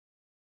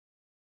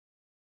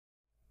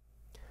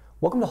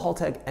Welcome to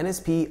Haltech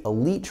NSP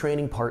Elite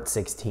Training Part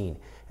 16.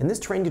 In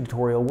this training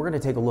tutorial, we're going to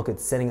take a look at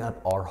setting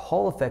up our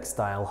Hall effect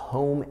style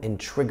home and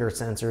trigger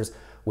sensors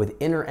with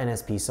inner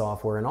NSP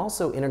software and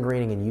also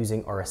integrating and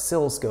using our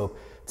oscilloscope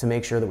to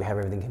make sure that we have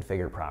everything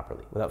configured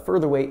properly. Without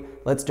further wait,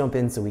 let's jump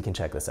in so we can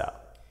check this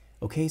out.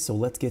 Okay, so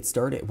let's get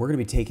started. We're going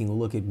to be taking a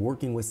look at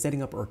working with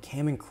setting up our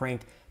cam and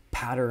crank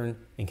pattern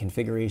and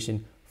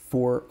configuration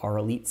for our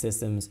Elite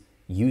systems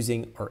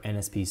using our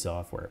NSP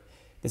software.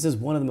 This is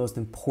one of the most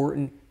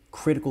important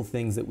critical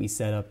things that we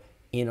set up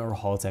in our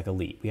Haltech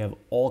Elite. We have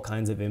all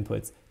kinds of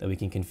inputs that we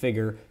can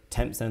configure,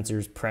 temp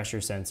sensors, pressure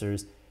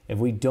sensors. If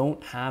we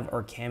don't have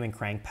our cam and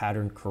crank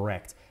pattern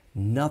correct,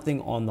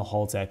 nothing on the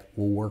Haltech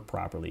will work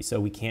properly.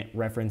 So we can't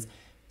reference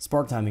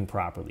spark timing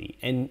properly,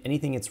 and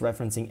anything that's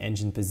referencing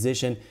engine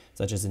position,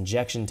 such as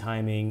injection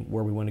timing,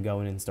 where we want to go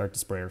in and start to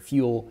spray our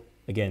fuel,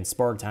 again,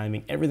 spark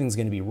timing, everything's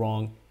going to be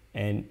wrong,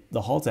 and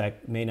the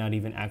Haltech may not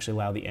even actually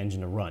allow the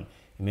engine to run.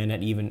 It may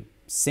not even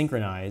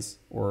synchronize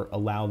or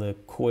allow the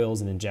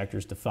coils and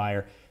injectors to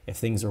fire if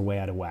things are way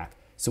out of whack.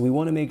 So we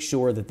want to make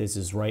sure that this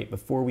is right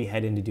before we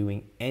head into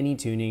doing any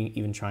tuning,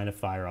 even trying to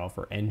fire off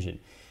our engine.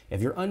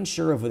 If you're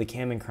unsure of the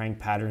cam and crank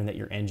pattern that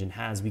your engine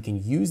has, we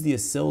can use the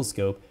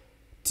oscilloscope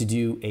to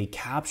do a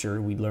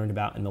capture we learned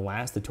about in the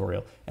last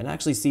tutorial and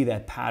actually see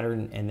that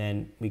pattern, and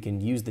then we can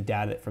use the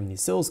data from the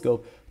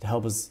oscilloscope to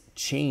help us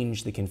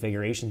change the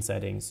configuration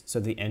settings so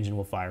the engine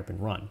will fire up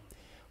and run.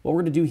 What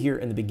we're going to do here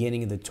in the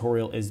beginning of the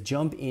tutorial is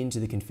jump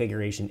into the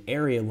configuration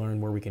area, learn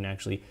where we can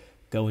actually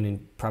go in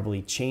and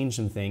probably change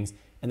some things,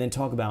 and then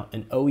talk about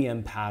an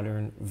OEM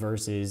pattern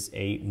versus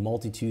a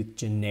multi-tooth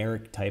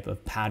generic type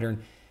of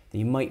pattern that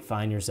you might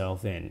find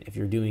yourself in. If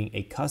you're doing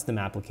a custom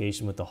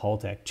application with the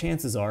Haltech,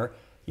 chances are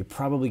you're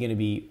probably going to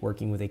be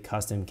working with a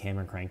custom cam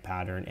and crank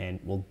pattern, and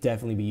we'll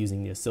definitely be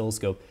using the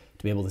oscilloscope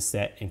to be able to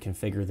set and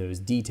configure those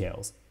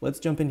details. Let's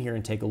jump in here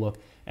and take a look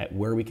at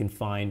where we can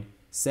find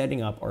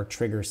setting up our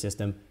trigger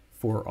system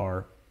for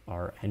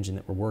our engine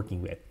that we're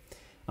working with.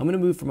 I'm going to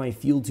move from my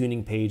field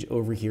tuning page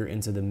over here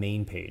into the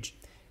main page.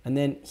 And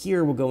then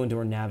here we'll go into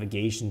our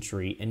navigation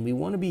tree, and we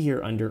want to be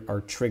here under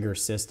our trigger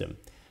system.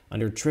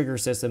 Under trigger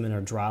system in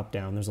our drop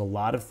down, there's a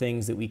lot of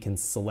things that we can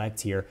select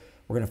here.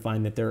 We're going to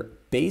find that they're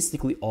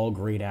basically all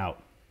grayed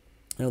out.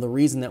 Now, the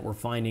reason that we're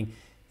finding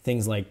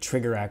things like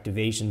trigger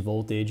activation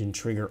voltage and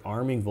trigger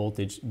arming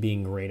voltage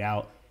being grayed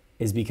out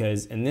is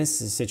because in this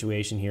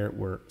situation here,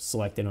 we're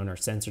selected on our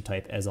sensor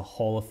type as a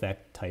Hall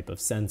effect type of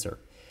sensor.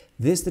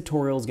 This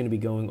tutorial is going to be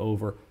going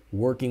over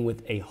working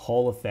with a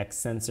Hall effect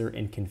sensor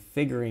and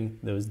configuring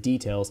those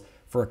details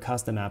for a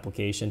custom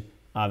application.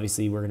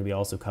 Obviously, we're going to be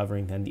also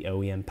covering then the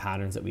OEM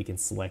patterns that we can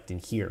select in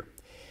here.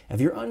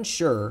 If you're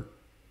unsure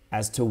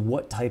as to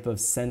what type of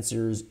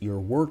sensors you're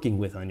working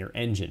with on your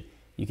engine,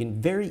 you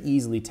can very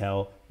easily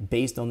tell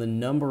based on the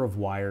number of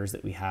wires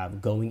that we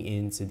have going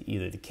into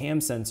either the cam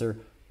sensor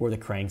or the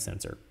crank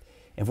sensor.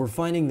 If we're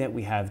finding that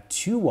we have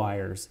 2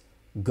 wires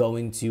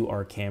going to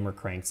our cam or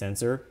crank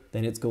sensor,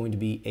 then it's going to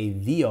be a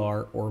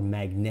VR or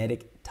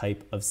magnetic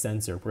type of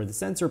sensor, where the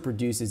sensor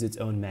produces its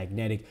own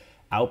magnetic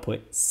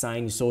output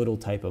sinusoidal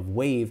type of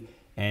wave,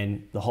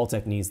 and the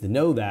Haltech needs to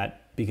know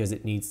that because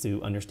it needs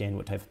to understand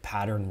what type of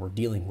pattern we're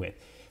dealing with.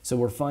 So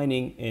we're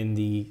finding in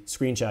the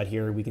screenshot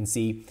here, we can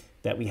see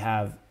that we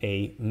have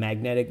a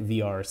magnetic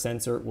VR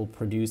sensor will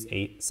produce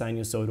a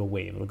sinusoidal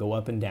wave. It'll go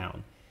up and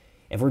down.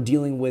 If we're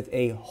dealing with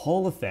a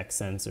Hall effect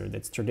sensor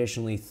that's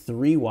traditionally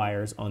 3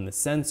 wires on the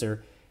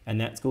sensor, and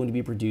that's going to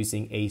be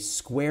producing a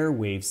square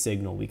wave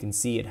signal, we can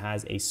see it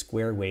has a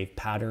square wave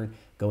pattern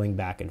going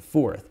back and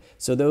forth.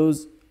 So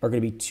those are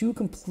going to be 2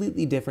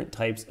 completely different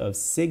types of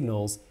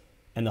signals,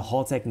 and the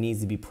Haltech needs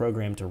to be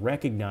programmed to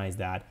recognize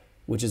that,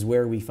 which is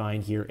where we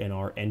find here in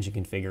our engine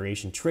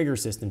configuration trigger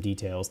system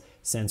details,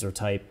 sensor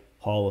type,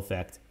 Hall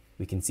effect.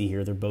 We can see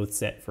here they're both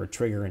set for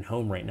trigger and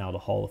home right now, the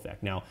Hall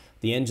effect. Now,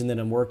 the engine that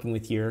I'm working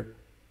with here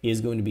is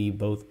going to be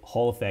both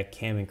Hall effect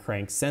cam and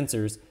crank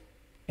sensors,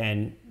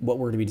 and what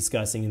we're going to be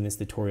discussing in this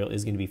tutorial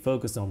is going to be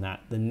focused on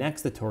that. The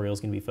next tutorial is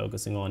going to be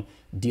focusing on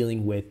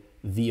dealing with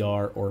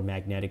VR or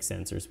magnetic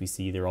sensors. We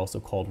see they're also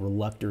called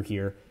reluctor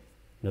here,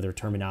 another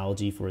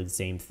terminology for the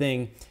same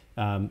thing.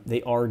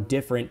 They are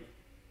different,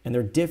 and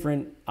they're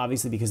different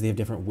obviously because they have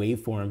different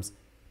waveforms,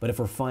 but if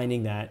we're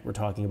finding that we're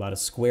talking about a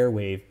square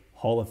wave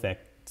Hall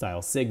effect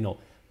style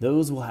signal,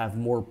 those will have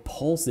more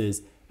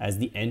pulses as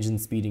the engine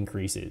speed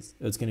increases.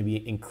 It's going to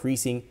be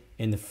increasing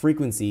in the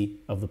frequency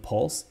of the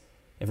pulse.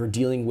 If we're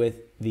dealing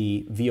with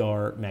the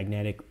VR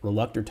magnetic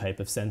reluctor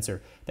type of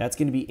sensor, that's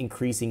going to be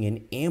increasing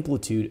in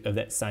amplitude of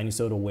that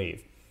sinusoidal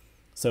wave.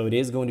 So it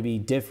is going to be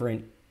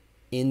different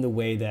in the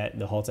way that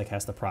the Haltech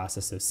has to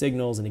process those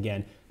signals. And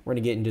again, we're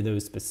going to get into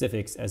those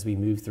specifics as we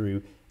move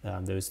through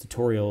those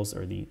tutorials,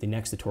 or the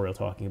next tutorial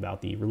talking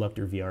about the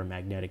reluctor VR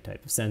magnetic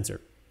type of sensor.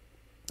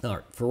 All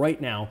right, for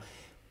right now,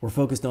 we're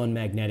focused on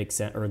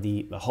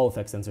the Hall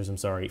effect sensors, I'm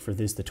sorry, for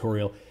this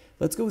tutorial.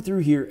 Let's go through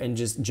here and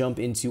just jump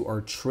into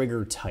our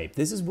trigger type.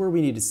 This is where we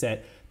need to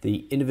set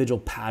the individual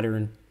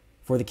pattern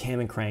for the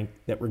cam and crank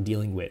that we're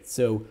dealing with.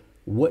 So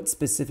what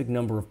specific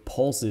number of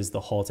pulses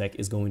the Haltech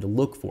is going to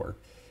look for.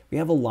 We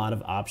have a lot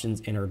of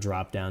options in our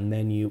drop-down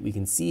menu. We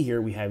can see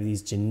here we have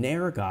these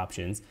generic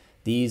options.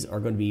 These are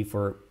going to be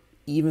for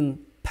even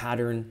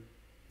pattern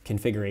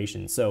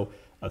configuration. So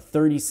a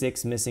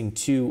 36 missing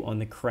 2 on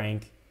the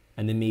crank,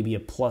 and then maybe a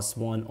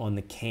 +1 on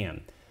the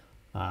cam.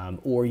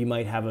 Or you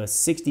might have a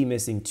 60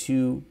 missing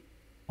 2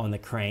 on the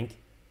crank,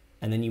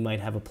 and then you might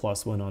have a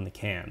 +1 on the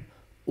cam.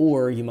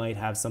 Or you might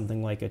have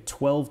something like a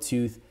 12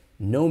 tooth,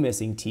 no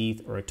missing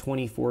teeth, or a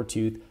 24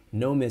 tooth,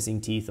 no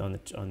missing teeth on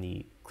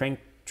the crank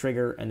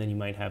trigger, and then you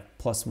might have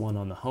 +1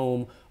 on the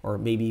home, or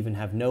maybe even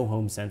have no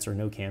home sensor,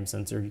 no cam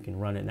sensor. You can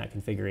run it in that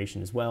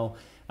configuration as well.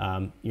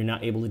 You're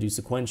not able to do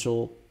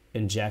sequential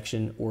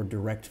injection or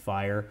direct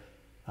fire,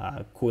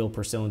 coil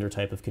per cylinder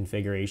type of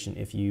configuration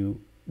if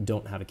you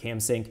don't have a cam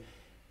sync.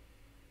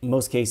 In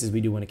most cases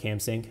we do want a cam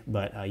sync,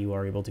 but you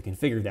are able to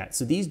configure that.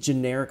 So these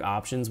generic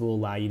options will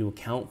allow you to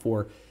account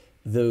for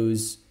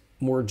those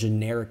more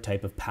generic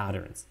type of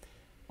patterns.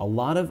 A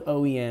lot of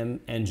OEM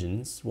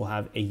engines will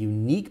have a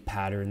unique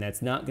pattern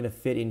that's not going to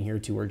fit in here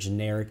to our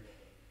generic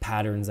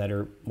patterns that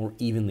are more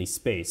evenly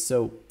spaced.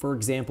 So for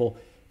example,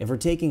 if we're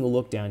taking a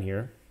look down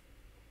here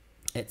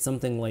at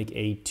something like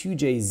a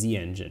 2JZ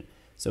engine,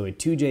 so a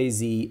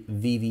 2JZ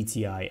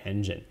VVTi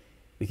engine,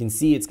 we can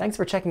see it's... Thanks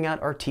for checking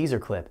out our teaser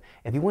clip.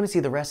 If you want to see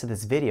the rest of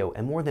this video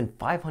and more than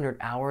 500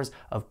 hours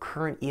of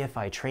current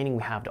EFI training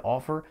we have to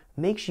offer,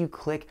 make sure you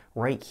click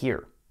right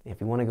here. If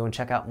you want to go and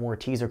check out more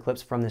teaser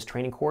clips from this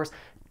training course,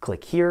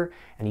 click here,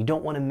 and you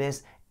don't want to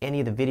miss any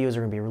of the videos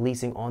we're going to be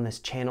releasing on this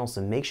channel,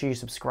 so make sure you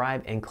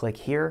subscribe and click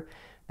here.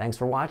 Thanks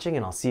for watching,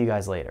 and I'll see you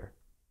guys later.